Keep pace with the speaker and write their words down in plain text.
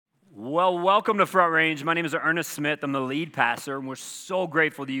Well, welcome to Front Range. My name is Ernest Smith. I'm the lead pastor, and we're so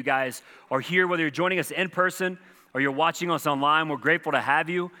grateful that you guys are here, whether you're joining us in person or you're watching us online. We're grateful to have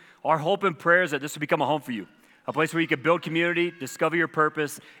you. Our hope and prayer is that this will become a home for you, a place where you can build community, discover your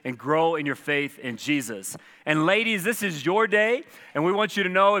purpose, and grow in your faith in Jesus. And ladies, this is your day, and we want you to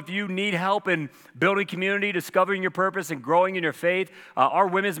know if you need help in building community, discovering your purpose, and growing in your faith, our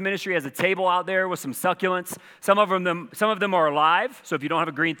women's ministry has a table out there with some succulents. Some of them are alive, so if you don't have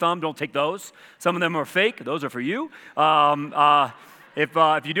a green thumb, don't take those. Some of them are fake. Those are for you.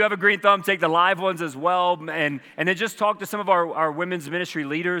 If you do have a green thumb, take the live ones as well, and then just talk to some of our women's ministry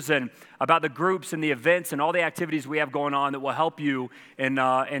leaders and about the groups and the events and all the activities we have going on that will help you in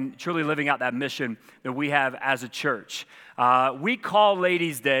truly living out that mission that we have as a church. We call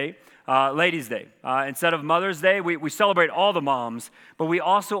Ladies' Day. Instead of Mother's Day, we celebrate all the moms, but we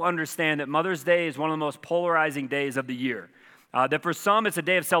also understand that Mother's Day is one of the most polarizing days of the year. That for some, it's a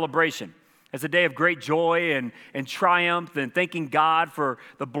day of celebration. It's a day of great joy and triumph and thanking God for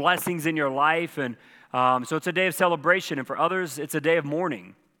the blessings in your life. And so it's a day of celebration. And for others, it's a day of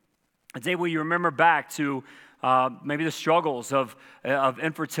mourning. A day where you remember back to maybe the struggles of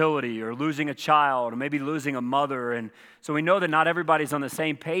infertility or losing a child or maybe losing a mother. And so we know that not everybody's on the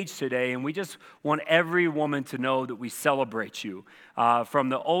same page today. And we just want every woman to know that we celebrate you from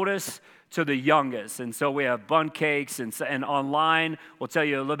the oldest to the youngest. And so we have bun cakes and online. We'll tell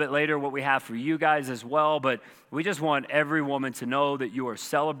you a little bit later what we have for you guys as well. But we just want every woman to know that you are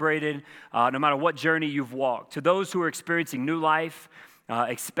celebrated no matter what journey you've walked. To those who are experiencing new life,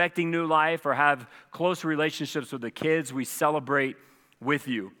 expecting new life, or have close relationships with the kids, we celebrate with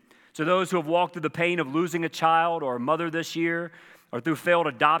you. To those who have walked through the pain of losing a child or a mother this year, or through failed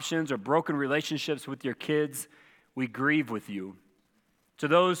adoptions or broken relationships with your kids, we grieve with you. To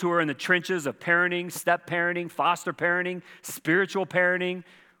those who are in the trenches of parenting, step parenting, foster parenting, spiritual parenting,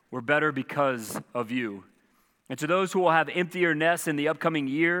 we're better because of you. And to those who will have emptier nests in the upcoming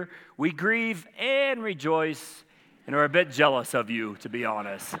year, we grieve and rejoice and are a bit jealous of you, to be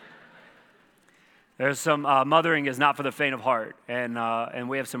honest. There's some mothering is not for the faint of heart, and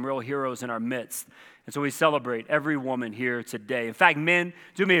we have some real heroes in our midst. And so we celebrate every woman here today. In fact, men,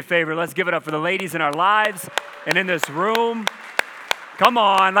 do me a favor. Let's give it up for the ladies in our lives and in this room. Come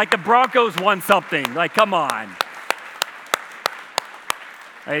on, like the Broncos won something. Like, come on.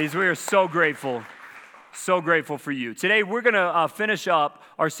 Ladies, we are so grateful for you. Today, we're going to finish up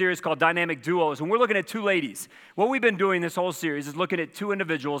our series called Dynamic Duos, and we're looking at two ladies. What we've been doing this whole series is looking at two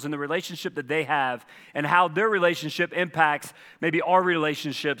individuals and the relationship that they have and how their relationship impacts maybe our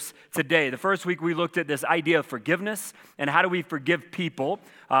relationships today. The first week, we looked at this idea of forgiveness and how do we forgive people.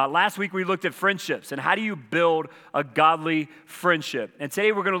 Last week, we looked at friendships and how do you build a godly friendship. And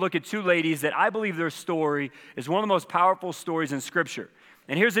today, we're going to look at two ladies that I believe their story is one of the most powerful stories in Scripture.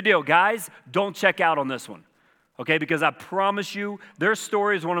 And here's the deal, guys, don't check out on this one, okay? Because I promise you, their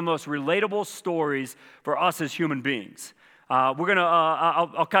story is one of the most relatable stories for us as human beings. I'll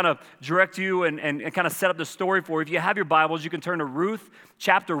kind of direct you and kind of set up the story for you. If you have your Bibles, you can turn to Ruth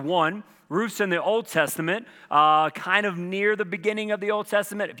chapter 1. Ruth's in the Old Testament, kind of near the beginning of the Old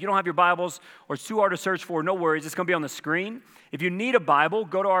Testament. If you don't have your Bibles or it's too hard to search for, no worries. It's going to be on the screen. If you need a Bible,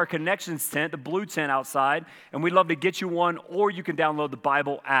 go to our Connections tent, the blue tent outside, and we'd love to get you one, or you can download the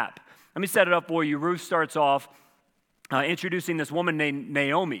Bible app. Let me set it up for you. Ruth starts off introducing this woman named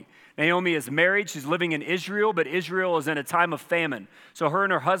Naomi. Naomi is married. She's living in Israel, but Israel is in a time of famine. So her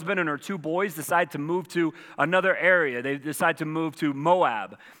and her husband and her two boys decide to move to another area. They decide to move to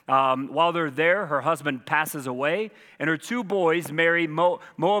Moab. While they're there, her husband passes away, and her two boys marry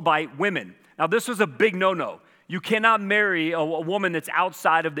Moabite women. Now, this was a big no-no. You cannot marry a woman that's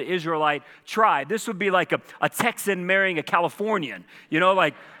outside of the Israelite tribe. This would be like a Texan marrying a Californian. You know,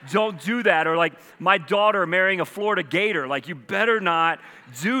 like, don't do that. Or like my daughter marrying a Florida Gator. Like, you better not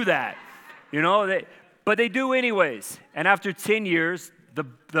do that. You know, but they do anyways. And after 10 years,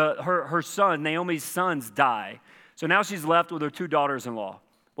 her son, Naomi's sons, die. So now she's left with her two daughters-in-law.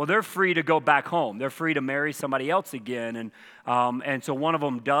 Well, they're free to go back home. They're free to marry somebody else again. And so one of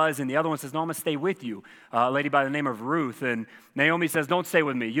them does, and the other one says, no, I'm going to stay with you, a lady by the name of Ruth. And Naomi says, don't stay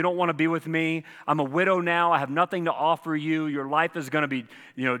with me. You don't want to be with me. I'm a widow now. I have nothing to offer you. Your life is going to be,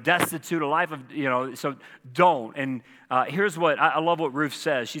 destitute, a life of, so don't. And here's what, I love what Ruth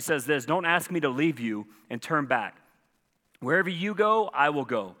says. She says this, don't ask me to leave you and turn back. Wherever you go, I will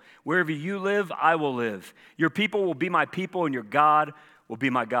go. Wherever you live, I will live. Your people will be my people, and your God will be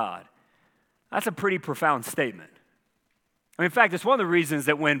my God. That's a pretty profound statement. I mean, in fact, it's one of the reasons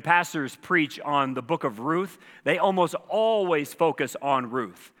that when pastors preach on the book of Ruth, they almost always focus on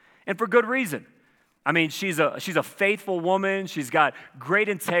Ruth. And for good reason. I mean, she's a faithful woman. She's got great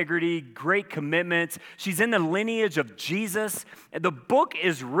integrity, great commitment. She's in the lineage of Jesus. And the book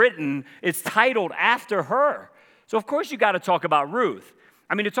is written, it's titled after her. So of course you got to talk about Ruth.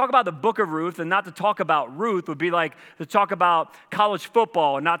 I mean, to talk about the book of Ruth and not to talk about Ruth would be like to talk about college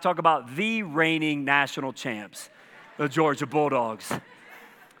football and not talk about the reigning national champs, the Georgia Bulldogs.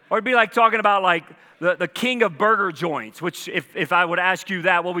 Or it'd be like talking about like the king of burger joints, which if I would ask you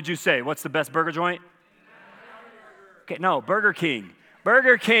that, what would you say? What's the best burger joint? Okay, no, Burger King.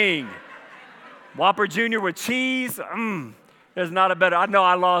 Burger King. Whopper Jr. with cheese. There's not a better. I know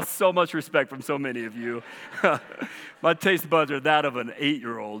I lost so much respect from so many of you. My taste buds are that of an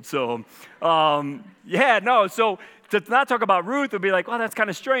 8-year-old. So, So to not talk about Ruth would be like, well, that's kind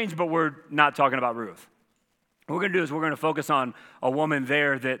of strange, but we're not talking about Ruth. What we're going to do is we're going to focus on a woman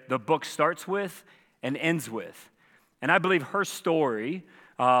there that the book starts with and ends with. And I believe her story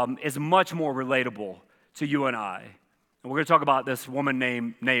is much more relatable to you and I. And we're going to talk about this woman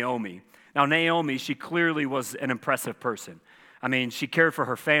named Naomi. Now, Naomi, she clearly was an impressive person. I mean, she cared for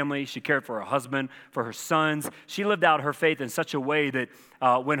her family. She cared for her husband, for her sons. She lived out her faith in such a way that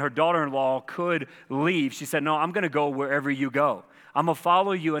when her daughter-in-law could leave, she said, no, I'm going to go wherever you go. I'm going to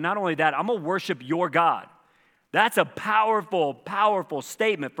follow you. And not only that, I'm going to worship your God. That's a powerful, powerful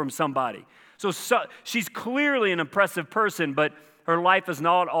statement from somebody. So she's clearly an impressive person, but her life is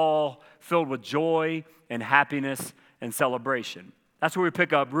not all filled with joy and happiness and celebration. That's where we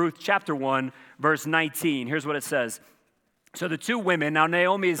pick up Ruth chapter 1, verse 19. Here's what it says. So the two women, now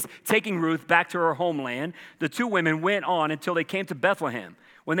Naomi is taking Ruth back to her homeland. The two women went on until they came to Bethlehem.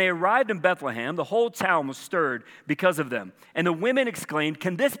 When they arrived in Bethlehem, the whole town was stirred because of them. And the women exclaimed,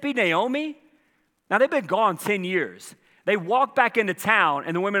 "Can this be Naomi?" Now they've been gone 10 years. They walk back into town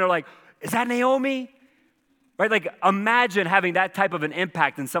and the women are like, "Is that Naomi?" Right? Like imagine having that type of an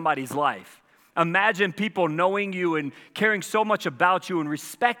impact in somebody's life. Imagine people knowing you and caring so much about you and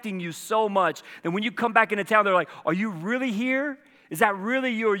respecting you so much that when you come back into town, they're like, "Are you really here? Is that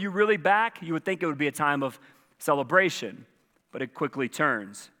really you? Are you really back?" You would think it would be a time of celebration, but it quickly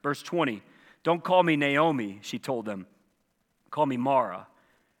turns. Verse 20, "Don't call me Naomi," she told them. "Call me Mara,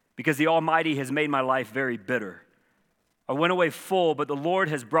 because the Almighty has made my life very bitter. I went away full, but the Lord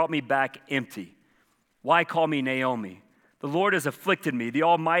has brought me back empty. Why call me Naomi? The Lord has afflicted me. The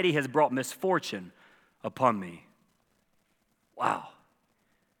Almighty has brought misfortune upon me." Wow.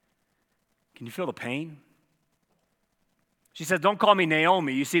 Can you feel the pain? She says, "Don't call me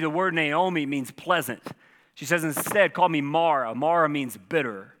Naomi." You see, the word Naomi means pleasant. She says, instead, call me Mara. Mara means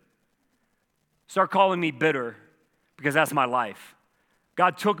bitter. Start calling me bitter because that's my life.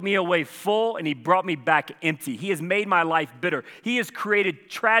 God took me away full and he brought me back empty. He has made my life bitter. He has created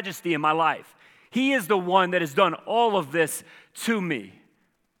tragedy in my life. He is the one that has done all of this to me.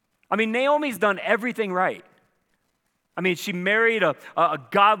 I mean, Naomi's done everything right. I mean, she married a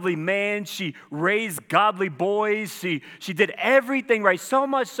godly man. She raised godly boys. She did everything right, so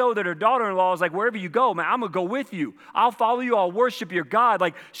much so that her daughter-in-law is like, "Wherever you go, man, I'm going to go with you. I'll follow you. I'll worship your God."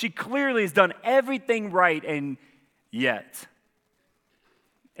 Like, she clearly has done everything right, and yet,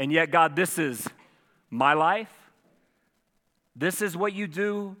 God, this is my life. This is what you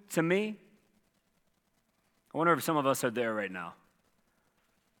do to me. I wonder if some of us are there right now.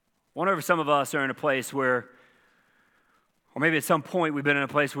 I wonder if some of us are in a place where, or maybe at some point we've been in a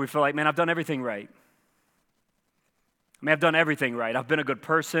place where we feel like, man, I've done everything right. I mean, I've done everything right. I've been a good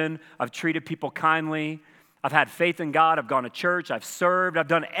person. I've treated people kindly. I've had faith in God. I've gone to church. I've served. I've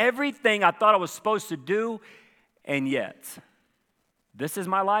done everything I thought I was supposed to do. And yet, this is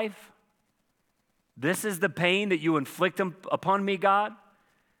my life. This is the pain that you inflict upon me, God.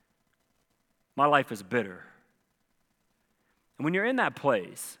 My life is bitter. And when you're in that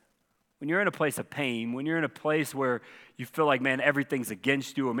place, when you're in a place of pain, when you're in a place where you feel like, man, everything's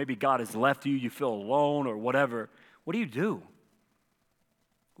against you, or maybe God has left you, you feel alone or whatever, what do you do?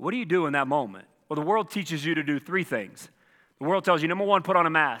 What do you do in that moment? Well, the world teaches you to do three things. The world tells you, number one, put on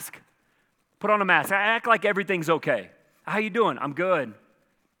a mask. Put on a mask. Act like everything's okay. How you doing? I'm good.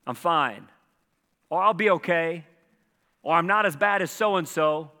 I'm fine. Or I'll be okay. Or I'm not as bad as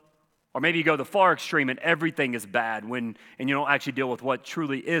so-and-so. Or maybe you go the far extreme and everything is bad and you don't actually deal with what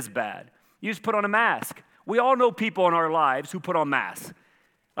truly is bad. You just put on a mask. We all know people in our lives who put on masks.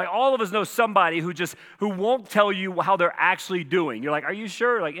 Like all of us know somebody who won't tell you how they're actually doing. You're like, "Are you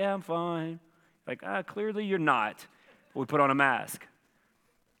sure?" Like, "Yeah, I'm fine." Like, clearly you're not. We put on a mask.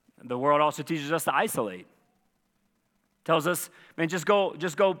 The world also teaches us to isolate. Tells us, man, just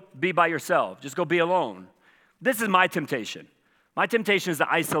go be by yourself. Just go be alone. This is my temptation. My temptation is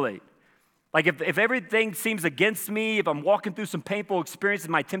to isolate. Like if everything seems against me, if I'm walking through some painful experiences,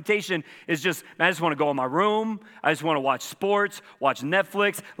 my temptation is just, man, I just want to go in my room. I just want to watch sports, watch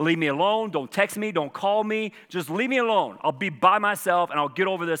Netflix, leave me alone. Don't text me, don't call me. Just leave me alone. I'll be by myself and I'll get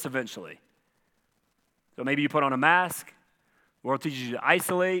over this eventually. So maybe you put on a mask. The world teaches you to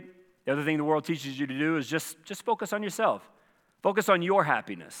isolate. The other thing the world teaches you to do is just focus on yourself. Focus on your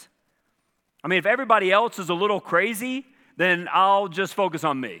happiness. I mean, if everybody else is a little crazy, then I'll just focus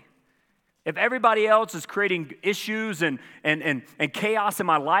on me. If everybody else is creating issues and chaos in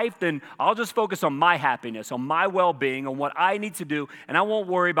my life, then I'll just focus on my happiness, on my well-being, on what I need to do, and I won't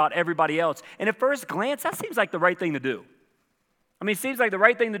worry about everybody else. And at first glance, that seems like the right thing to do. I mean, it seems like the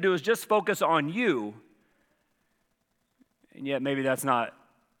right thing to do is just focus on you, and yet maybe that's not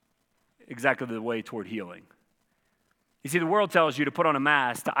exactly the way toward healing. You see, the world tells you to put on a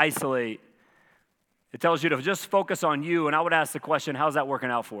mask, to isolate. It tells you to just focus on you, and I would ask the question, how's that working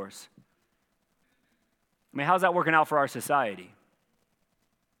out for us? I mean, how's that working out for our society?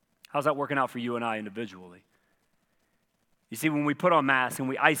 How's that working out for you and I individually? You see, when we put on masks and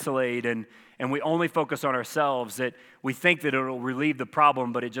we isolate and we only focus on ourselves, that we think that it'll relieve the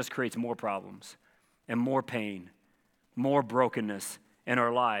problem, but it just creates more problems and more pain, more brokenness in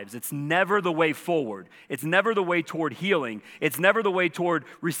our lives. It's never the way forward. It's never the way toward healing. It's never the way toward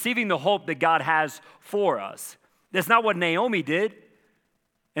receiving the hope that God has for us. That's not what Naomi did.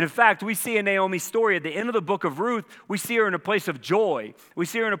 And in fact, we see in Naomi's story at the end of the book of Ruth, we see her in a place of joy. We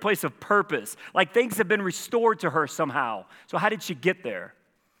see her in a place of purpose. Like things have been restored to her somehow. So how did she get there?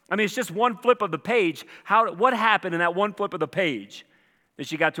 I mean, it's just one flip of the page. What happened in that one flip of the page that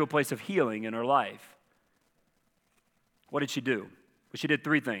she got to a place of healing in her life? What did she do? Well, she did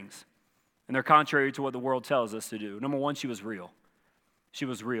three things. And they're contrary to what the world tells us to do. Number one, she was real. She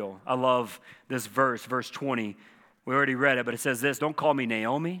was real. I love this verse 20. We already read it, but it says this, don't call me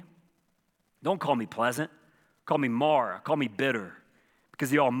Naomi. Don't call me pleasant. Call me Mara. Call me bitter. Because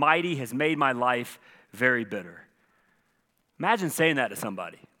the Almighty has made my life very bitter. Imagine saying that to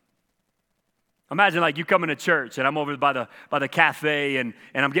somebody. Imagine like you come into church and I'm over by the cafe and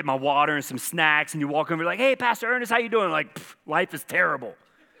I'm getting my water and some snacks and you walk over like, hey, Pastor Ernest, how you doing? Like, life is terrible.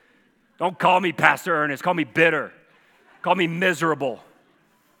 Don't call me Pastor Ernest. Call me bitter. Call me miserable.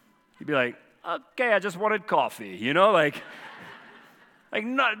 You'd be like, okay, I just wanted coffee,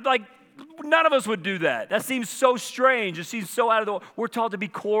 none of us would do that. That seems so strange. It seems so out of the way. We're taught to be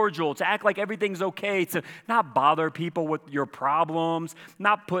cordial, to act like everything's okay, to not bother people with your problems,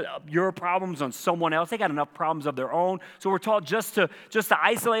 not put your problems on someone else. They got enough problems of their own. So we're taught just to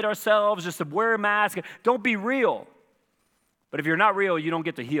isolate ourselves, just to wear a mask. Don't be real. But if you're not real, you don't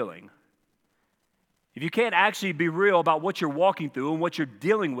get the healing. If you can't actually be real about what you're walking through and what you're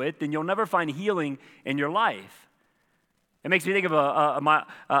dealing with, then you'll never find healing in your life. It makes me think of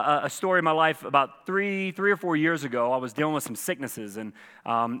a story in my life about three or 4 years ago. I was dealing with some sicknesses, and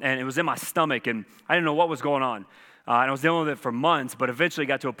it was in my stomach, and I didn't know what was going on. And I was dealing with it for months, but eventually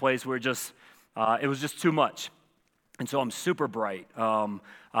got to a place where it was just too much. And so I'm super bright. And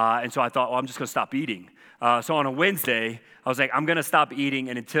so I thought, well, I'm just going to stop eating. So on a Wednesday, I was like, I'm going to stop eating,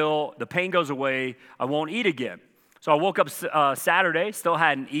 and until the pain goes away, I won't eat again. So I woke up Saturday, still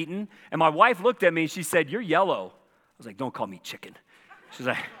hadn't eaten, and my wife looked at me, and she said, you're yellow. I was like, don't call me chicken. She's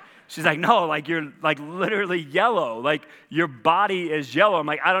like, no, like you're like literally yellow. Like your body is yellow. I'm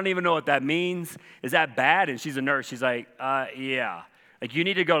like, I don't even know what that means. Is that bad? And she's a nurse. She's like, yeah. Like you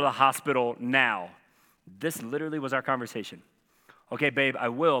need to go to the hospital now. This literally was our conversation. Okay, babe, I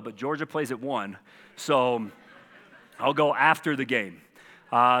will, but Georgia plays at 1, so I'll go after the game.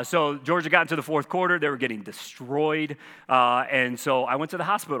 So Georgia got into the fourth quarter. They were getting destroyed, and so I went to the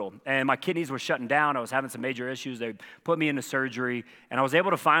hospital, and my kidneys were shutting down. I was having some major issues. They put me into surgery, and I was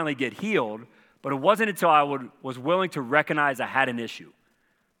able to finally get healed, but it wasn't until I was willing to recognize I had an issue,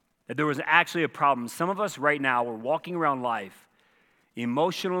 that there was actually a problem. Some of us right now, we're walking around life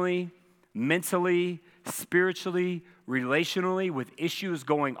emotionally, mentally, spiritually, relationally, with issues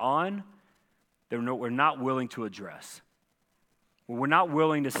going on that we're not willing to address. We're not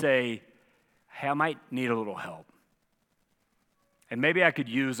willing to say, hey, I might need a little help. And maybe I could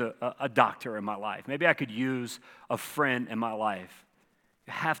use a doctor in my life. Maybe I could use a friend in my life.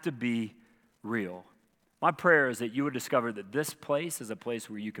 You have to be real. My prayer is that you would discover that this place is a place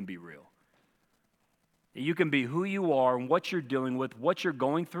where you can be real. That you can be who you are and what you're dealing with, what you're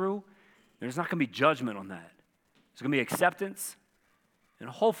going through. There's not going to be judgment on that. There's going to be acceptance and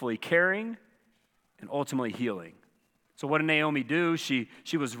hopefully caring and ultimately healing. So what did Naomi do? She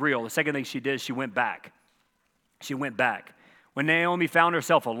was real. The second thing she did, she went back. She went back. When Naomi found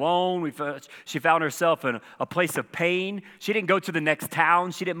herself alone, she found herself in a place of pain. She didn't go to the next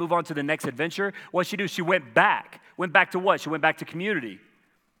town. She didn't move on to the next adventure. What she did, she went back. Went back to what? She went back to community.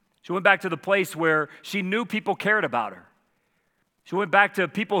 She went back to the place where she knew people cared about her. She went back to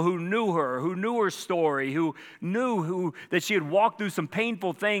people who knew her story, who knew that she had walked through some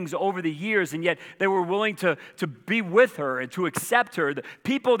painful things over the years, and yet they were willing to be with her and to accept her. The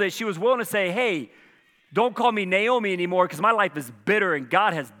people that she was willing to say, hey, don't call me Naomi anymore because my life is bitter and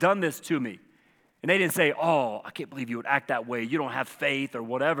God has done this to me. And they didn't say, oh, I can't believe you would act that way. You don't have faith or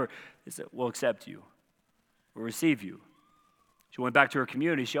whatever. They said, we'll accept you. We'll receive you. She went back to her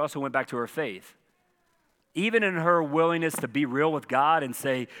community. She also went back to her faith. Even in her willingness to be real with God and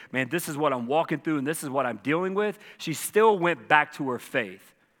say, man, this is what I'm walking through and this is what I'm dealing with, she still went back to her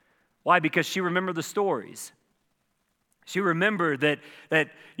faith. Why? Because she remembered the stories. She remembered that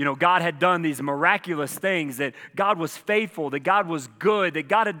God had done these miraculous things, that God was faithful, that God was good, that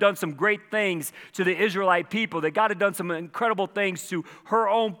God had done some great things to the Israelite people, that God had done some incredible things to her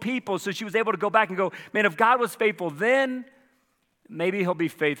own people. So she was able to go back and go, man, if God was faithful then, maybe he'll be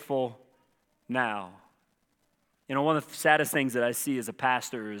faithful now. One of the saddest things that I see as a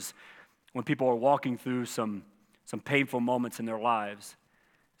pastor is when people are walking through some painful moments in their lives,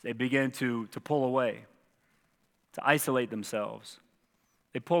 they begin to pull away, to isolate themselves.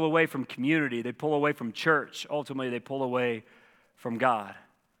 They pull away from community. They pull away from church. Ultimately, they pull away from God.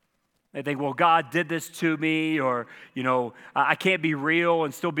 They think, well, God did this to me, or, I can't be real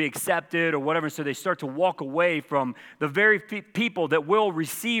and still be accepted or whatever. So they start to walk away from the very people that will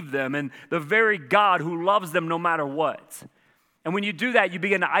receive them and the very God who loves them no matter what. And when you do that, you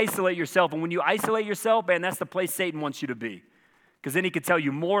begin to isolate yourself. And when you isolate yourself, man, that's the place Satan wants you to be. Because then he can tell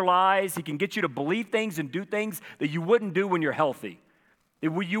you more lies. He can get you to believe things and do things that you wouldn't do when you're healthy.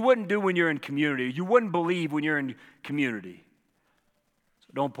 You wouldn't do when you're in community. You wouldn't believe when you're in community.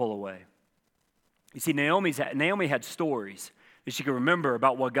 Don't pull away. You see, Naomi had stories that she could remember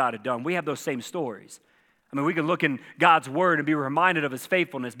about what God had done. We have those same stories. We can look in God's word and be reminded of his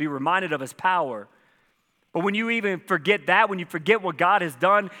faithfulness, be reminded of his power. But when you even forget that, when you forget what God has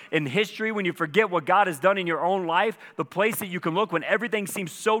done in history, when you forget what God has done in your own life, the place that you can look when everything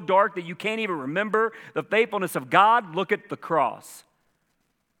seems so dark that you can't even remember the faithfulness of God, look at the cross.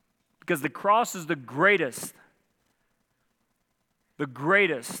 Because the cross is the greatest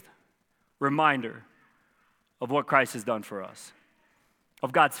reminder of what Christ has done for us,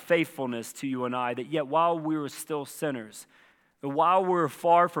 of God's faithfulness to you and I, that yet while we were still sinners, that while we were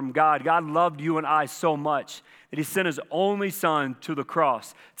far from God, God loved you and I so much that he sent his only son to the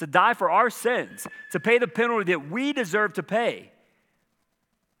cross to die for our sins, to pay the penalty that we deserve to pay.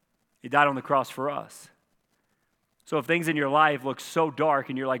 He died on the cross for us. So if things in your life look so dark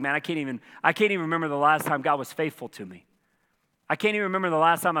and you're like, man, I can't even remember the last time God was faithful to me. I can't even remember the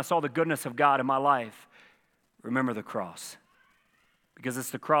last time I saw the goodness of God in my life. Remember the cross. Because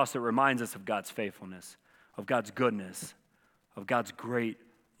it's the cross that reminds us of God's faithfulness, of God's goodness, of God's great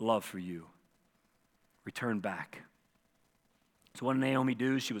love for you. Return back. So what did Naomi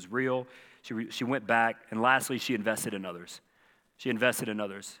do? She was real. She went back. And lastly, she invested in others. She invested in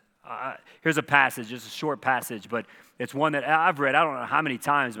others. Here's a passage, just a short passage, but it's one that I've read, I don't know how many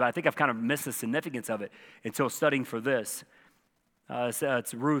times, but I think I've kind of missed the significance of it until studying for this.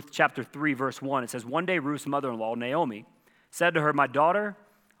 It's Ruth chapter 3, verse 1. It says, one day Ruth's mother-in-law, Naomi, said to her, my daughter,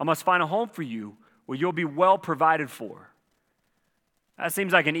 I must find a home for you where you'll be well provided for. That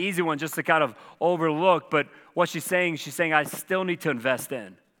seems like an easy one just to kind of overlook, but what she's saying I still need to invest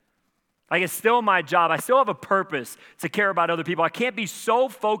in. Like, it's still my job. I still have a purpose to care about other people. I can't be so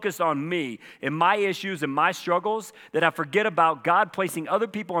focused on me and my issues and my struggles that I forget about God placing other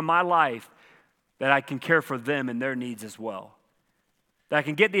people in my life that I can care for them and their needs as well. That I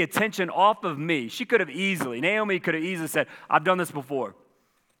can get the attention off of me. Naomi could have easily said, I've done this before.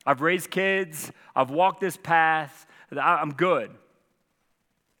 I've raised kids. I've walked this path. I'm good.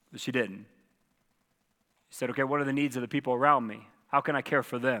 But she didn't. She said, okay, what are the needs of the people around me? How can I care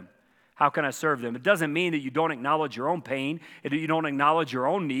for them? How can I serve them? It doesn't mean that you don't acknowledge your own pain, and that you don't acknowledge your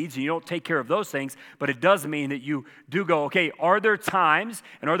own needs, and you don't take care of those things, but it does mean that you do go, okay, are there times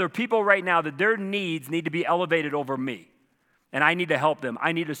and are there people right now that their needs need to be elevated over me? And I need to help them.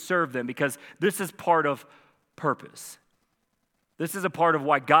 I need to serve them because this is part of purpose. This is a part of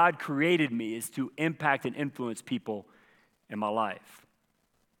why God created me, is to impact and influence people in my life.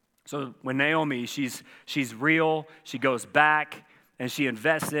 So when Naomi, she's real, she goes back, and she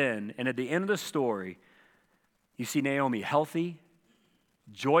invests in. And at the end of the story, you see Naomi healthy,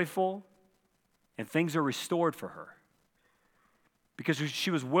 joyful, and things are restored for her. Because she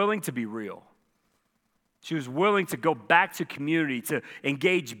was willing to be real. She was willing to go back to community, to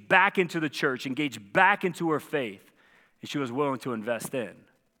engage back into the church, engage back into her faith, and she was willing to invest in.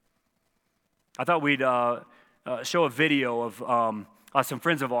 I thought we'd show a video of some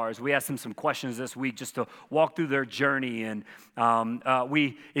friends of ours. We asked them some questions this week just to walk through their journey. And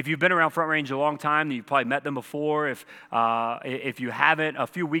if you've been around Front Range a long time, then you've probably met them before. If you haven't, a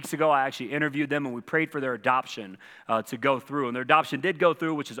few weeks ago, I actually interviewed them and we prayed for their adoption to go through. And their adoption did go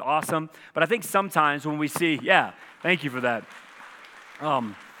through, which is awesome. But I think sometimes when we see, thank you for that.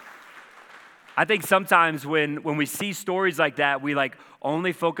 I think sometimes when we see stories like that, we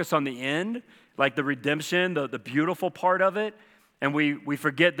only focus on the end, like the redemption, the beautiful part of it. And we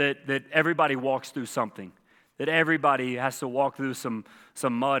forget that everybody walks through something, that everybody has to walk through some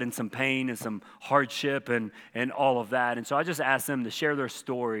mud and some pain and some hardship and all of that. And so I just asked them to share their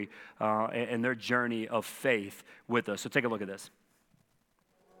story and their journey of faith with us. So take a look at this.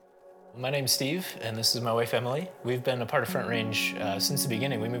 My name's Steve, and this is my wife, Emily. We've been a part of Front Range since the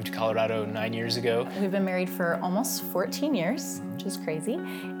beginning. We moved to Colorado 9 years ago. We've been married for almost 14 years, which is crazy.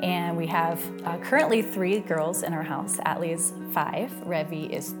 And we have currently 3 girls in our house. Atlee is 5, Revi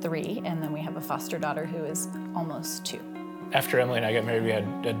is 3, and then we have a foster daughter who is almost 2. After Emily and I got married, we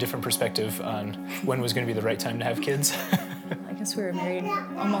had a different perspective on when was going to be the right time to have kids. I guess we were married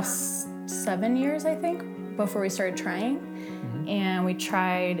almost 7 years, I think, before we started trying. And we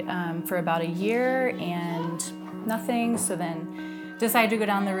tried for about a year and nothing, so then decided to go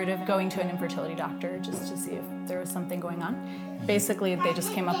down the route of going to an infertility doctor just to see if there was something going on. Basically, they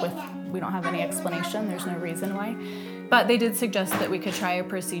just came up with, we don't have any explanation, there's no reason why. But they did suggest that we could try a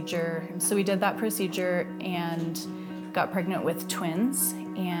procedure. So we did that procedure and got pregnant with twins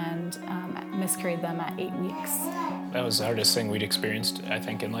and miscarried them at 8 weeks. That was the hardest thing we'd experienced, I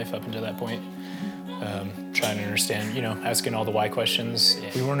think, in life up until that point. Trying to understand, asking all the why questions.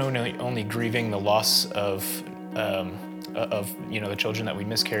 We weren't only grieving the loss of the children that we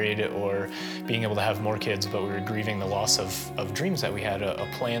miscarried or being able to have more kids, but we were grieving the loss of dreams that we had, a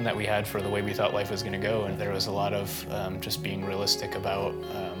plan that we had for the way we thought life was going to go. And there was a lot of just being realistic about,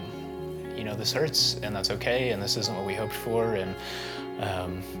 this hurts and that's okay, and this isn't what we hoped for,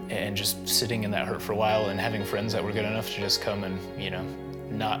 and just sitting in that hurt for a while and having friends that were good enough to just come and,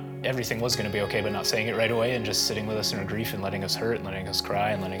 not everything was going to be okay, but not saying it right away and just sitting with us in our grief and letting us hurt and letting us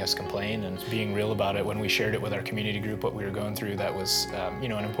cry and letting us complain and being real about it. When we shared it with our community group, what we were going through, that was, an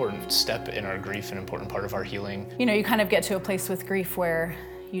important step in our grief, an important part of our healing. You kind of get to a place with grief where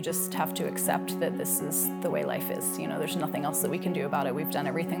you just have to accept that this is the way life is. There's nothing else that we can do about it. We've done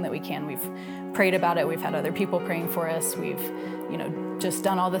everything that we can. We've prayed about it. We've had other people praying for us. We've, just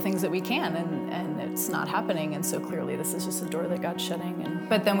done all the things that we can, and it's not happening. And so clearly this is just a door that God's shutting.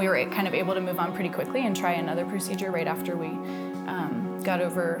 But then we were kind of able to move on pretty quickly and try another procedure right after we got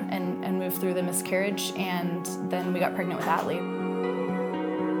over and moved through the miscarriage. And then we got pregnant with Atlee.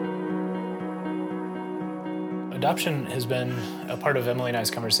 Adoption has been a part of Emily and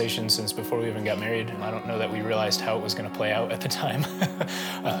I's conversation since before we even got married. And I don't know that we realized how it was going to play out at the time.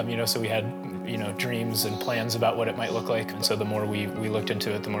 So we had, dreams and plans about what it might look like. And so the more we looked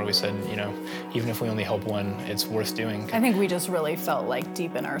into it, the more we said, even if we only help one, it's worth doing. I think we just really felt like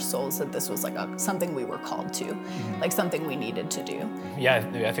deep in our souls that this was like something we were called to, like something we needed to do. Yeah,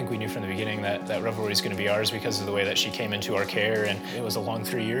 I think we knew from the beginning that Revelry is going to be ours because of the way that she came into our care, and it was a long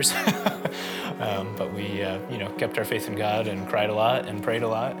 3 years. But we, kept our faith in God and cried a lot and prayed a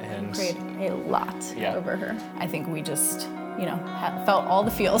lot. And prayed a lot over her. I think we just, felt all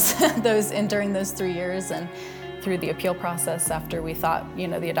the feels during those 3 years, and through the appeal process after we thought,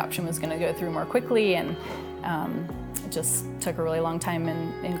 the adoption was going to go through more quickly, and it just took a really long time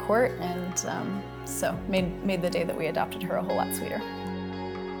in court, and so made the day that we adopted her a whole lot sweeter.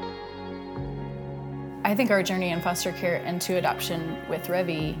 I think our journey in foster care and to adoption with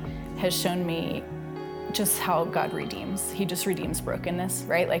Revi has shown me just how God redeems. He just redeems brokenness,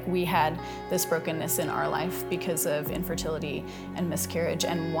 right? Like we had this brokenness in our life because of infertility and miscarriage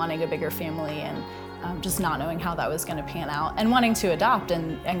and wanting a bigger family and just not knowing how that was going to pan out and wanting to adopt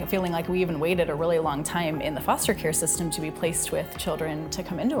and feeling like we even waited a really long time in the foster care system to be placed with children to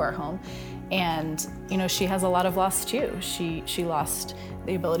come into our home. And, she has a lot of loss too. She lost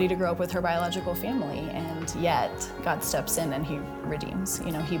the ability to grow up with her biological family, and yet God steps in and he redeems.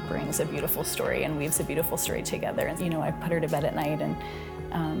 He brings a beautiful story and weaves a beautiful story together. And, I put her to bed at night and,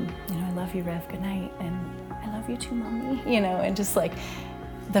 I love you, Rev, good night. And I love you too, Mommy. And just like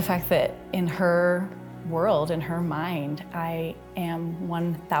the fact that in her world, in her mind, I am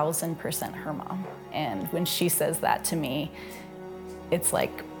 1000% her mom. And when she says that to me, it's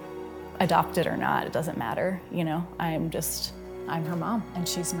like, adopted or not, it doesn't matter. I'm her mom and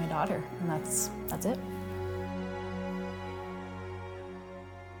she's my daughter, and that's it.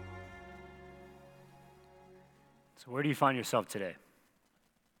 So where do you find yourself today?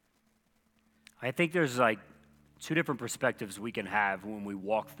 I think there's like two different perspectives we can have when we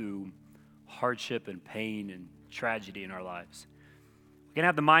walk through hardship and pain and tragedy in our lives. We can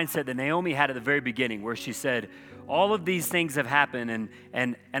have the mindset that Naomi had at the very beginning, where she said, all of these things have happened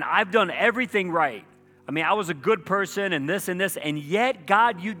and I've done everything right. I mean, I was a good person and this, and yet,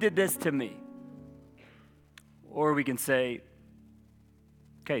 God, you did this to me. Or we can say,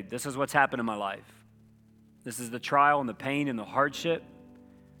 okay, this is what's happened in my life. This is the trial and the pain and the hardship,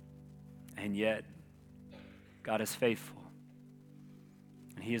 and yet, God is faithful,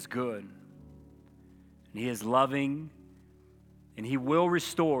 and He is good, and He is loving, and He will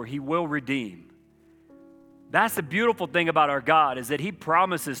restore, He will redeem. That's the beautiful thing about our God, is that He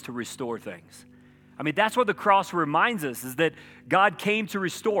promises to restore things. I mean, that's what the cross reminds us, is that God came to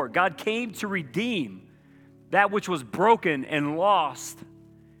restore. God came to redeem that which was broken and lost.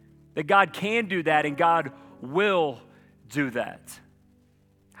 That God can do that, and God will do that.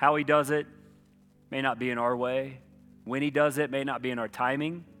 How He does it may not be in our way. When He does it may not be in our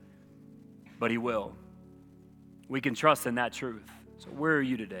timing, but He will. We can trust in that truth. So where are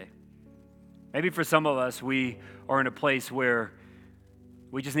you today? Maybe for some of us, we are in a place where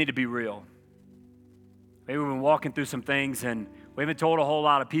we just need to be real. Maybe we've been walking through some things and we haven't told a whole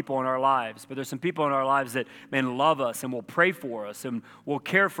lot of people in our lives, but there's some people in our lives that, man, love us and will pray for us and will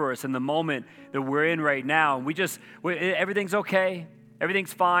care for us in the moment that we're in right now. And everything's okay,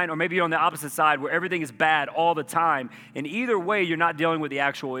 everything's fine, or maybe you're on the opposite side where everything is bad all the time. And either way, you're not dealing with the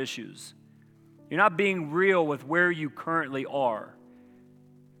actual issues. You're not being real with where you currently are,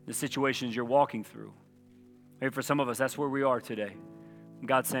 the situations you're walking through. Maybe for some of us, that's where we are today. And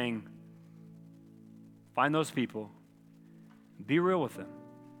God's saying, find those people. Be real with them.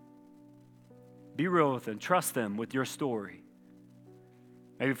 Be real with them. Trust them with your story.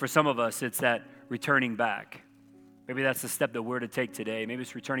 Maybe for some of us, it's that returning back. Maybe that's the step that we're to take today. Maybe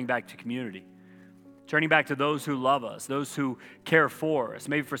it's returning back to community. Turning back to those who love us, those who care for us.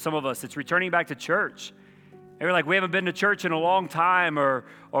 Maybe for some of us, it's returning back to church. Maybe like we haven't been to church in a long time, or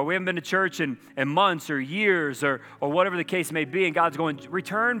we haven't been to church in months or years, or whatever the case may be, and God's going,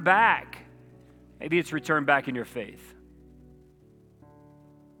 return back. Maybe it's return back in your faith.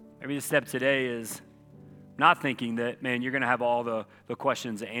 Maybe the step today is not thinking that, man, you're going to have all the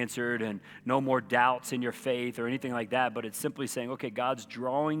questions answered and no more doubts in your faith or anything like that, but it's simply saying, okay, God's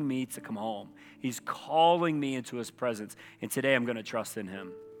drawing me to come home. He's calling me into His presence, and today I'm going to trust in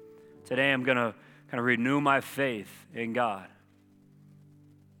Him. Today I'm going to kind of renew my faith in God.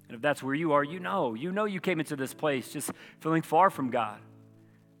 And if that's where you are, you know you came into this place just feeling far from God.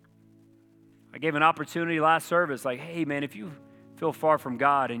 I gave an opportunity last service, like, hey, man, if you feel far from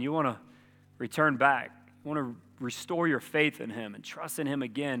God and you want to return back, you want to restore your faith in Him and trust in Him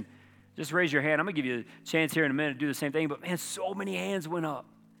again, just raise your hand. I'm going to give you a chance here in a minute to do the same thing, but man, so many hands went up.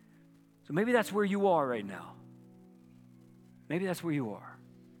 So maybe that's where you are right now. Maybe that's where you are.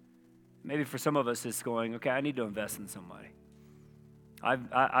 Maybe for some of us, it's going, okay, I need to invest in somebody.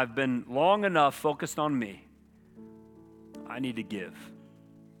 I've been long enough focused on me. I need to give.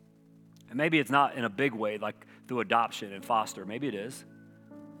 And maybe it's not in a big way, like through adoption and foster. Maybe it is.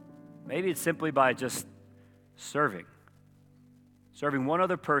 Maybe it's simply by just serving. Serving one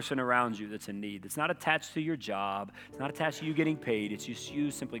other person around you that's in need. It's not attached to your job. It's not attached to you getting paid. It's just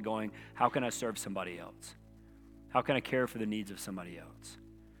you simply going, how can I serve somebody else? How can I care for the needs of somebody else?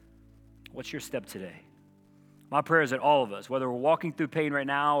 What's your step today? My prayer is that all of us, whether we're walking through pain right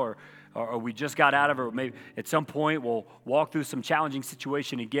now or we just got out of it, or maybe at some point we'll walk through some challenging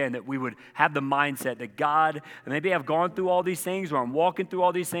situation again, that we would have the mindset that God, maybe I've gone through all these things, or I'm walking through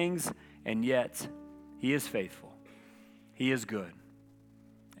all these things, and yet He is faithful. He is good.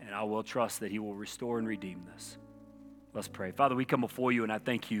 And I will trust that He will restore and redeem this. Let's pray. Father, we come before You, and I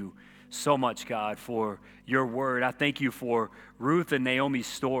thank You so much, God, for Your word. I thank You for Ruth and Naomi's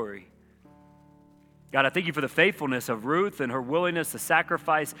story. God, I thank You for the faithfulness of Ruth and her willingness to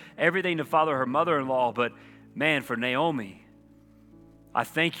sacrifice everything to follow her mother-in-law. But man, for Naomi, I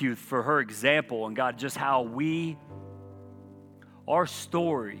thank You for her example, and God, just how our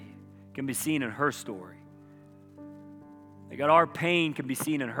story can be seen in her story. That God, our pain can be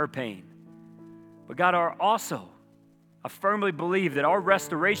seen in her pain. But God, I firmly believe that our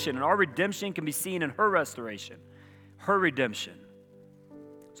restoration and our redemption can be seen in her restoration, her redemption.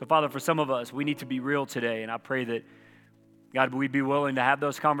 So, Father, for some of us, we need to be real today, and I pray that, God, we'd be willing to have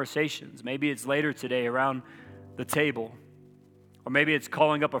those conversations. Maybe it's later today around the table, or maybe it's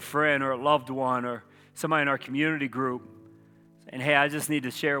calling up a friend or a loved one or somebody in our community group, and hey, I just need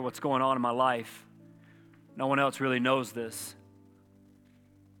to share what's going on in my life. No one else really knows this.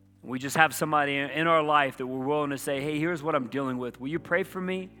 We just have somebody in our life that we're willing to say, hey, here's what I'm dealing with. Will you pray for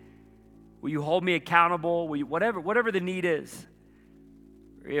me? Will you hold me accountable? Will you, whatever the need is,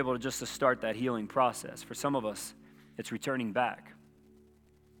 we're able to start that healing process. For some of us, it's returning back.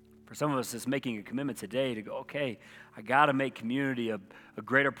 For some of us, it's making a commitment today to go, okay, I got to make community a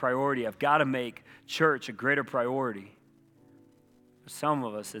greater priority. I've got to make church a greater priority. For some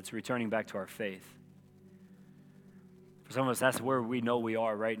of us, it's returning back to our faith. For some of us, that's where we know we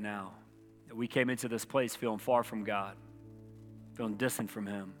are right now. That we came into this place feeling far from God, feeling distant from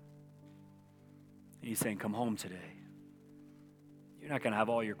Him. And He's saying, come home today. You're not going to have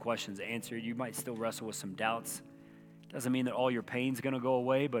all your questions answered. You might still wrestle with some doubts. Doesn't mean that all your pain's going to go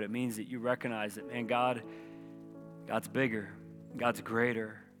away, but it means that you recognize that, man, God's bigger. God's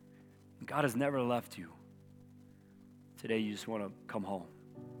greater. And God has never left you. Today, you just want to come home.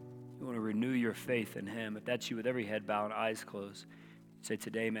 You want to renew your faith in Him. If that's you, with every head bowed and eyes closed, say,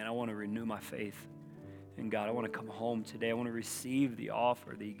 today, man, I want to renew my faith in God. I want to come home today. I want to receive the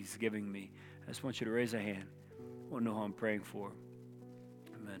offer that He's giving me. I just want you to raise a hand. I want to know who I'm praying for.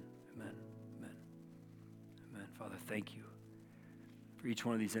 Amen, amen, amen, amen. Father, thank you for each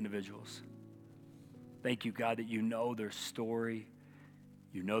one of these individuals. Thank you, God, that you know their story.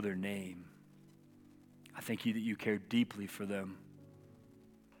 You know their name. I thank you that you care deeply for them.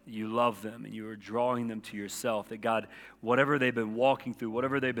 You love them and you are drawing them to yourself. That God, whatever they've been walking through,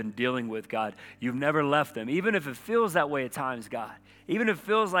 whatever they've been dealing with, God, you've never left them. Even if it feels that way at times, God. Even if it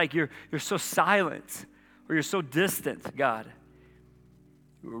feels like you're so silent or you're so distant, God.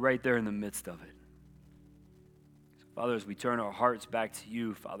 You were right there in the midst of it. So, Father, as we turn our hearts back to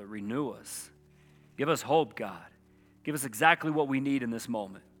you, Father, renew us. Give us hope, God. Give us exactly what we need in this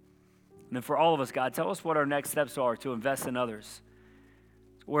moment. And then for all of us, God, tell us what our next steps are to invest in others.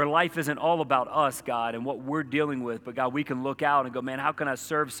 Where life isn't all about us, God, and what we're dealing with, but God, we can look out and go, man, how can I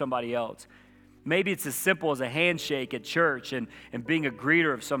serve somebody else? Maybe it's as simple as a handshake at church and being a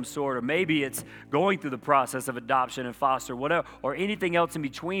greeter of some sort, or maybe it's going through the process of adoption and foster, whatever, or anything else in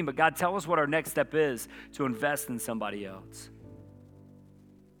between. But God, tell us what our next step is to invest in somebody else.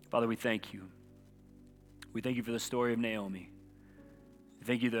 Father, we thank you. We thank you for the story of Naomi. We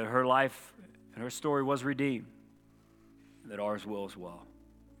thank you that her life and her story was redeemed, that ours will as well.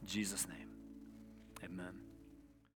 In Jesus' name, amen.